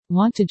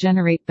Want to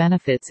generate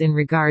benefits in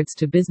regards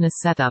to business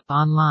setup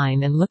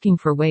online and looking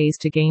for ways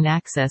to gain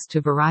access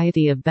to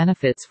variety of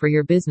benefits for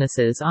your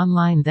businesses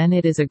online? Then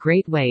it is a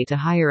great way to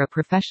hire a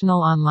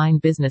professional online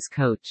business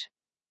coach.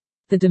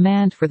 The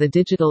demand for the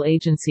digital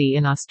agency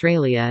in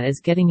Australia is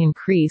getting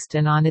increased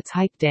and on its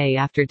hike day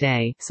after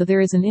day, so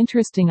there is an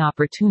interesting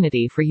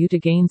opportunity for you to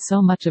gain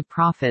so much of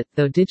profit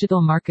through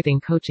digital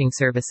marketing coaching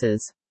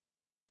services.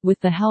 With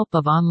the help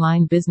of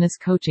online business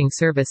coaching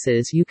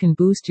services, you can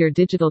boost your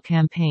digital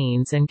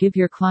campaigns and give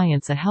your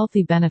clients a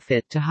healthy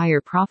benefit to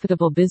hire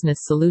profitable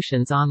business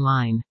solutions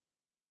online.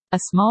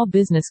 A small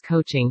business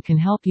coaching can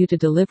help you to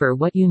deliver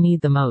what you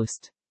need the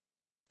most.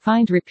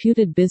 Find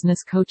reputed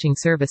business coaching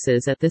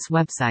services at this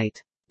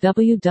website: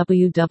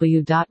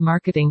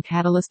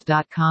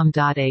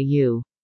 www.marketingcatalyst.com.au.